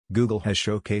Google has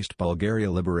showcased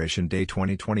Bulgaria Liberation Day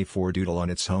 2024 doodle on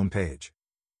its homepage.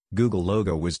 Google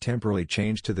logo was temporarily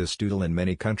changed to this doodle in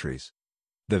many countries.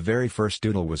 The very first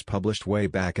doodle was published way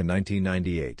back in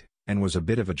 1998, and was a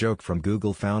bit of a joke from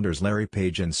Google founders Larry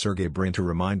Page and Sergey Brin to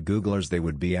remind Googlers they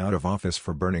would be out of office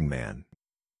for Burning Man.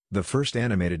 The first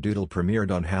animated doodle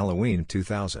premiered on Halloween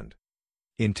 2000.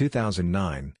 In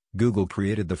 2009, Google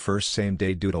created the first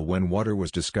same-day doodle when water was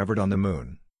discovered on the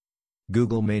moon.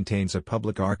 Google maintains a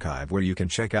public archive where you can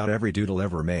check out every doodle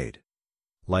ever made.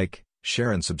 Like,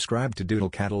 share and subscribe to Doodle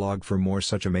Catalog for more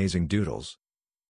such amazing doodles.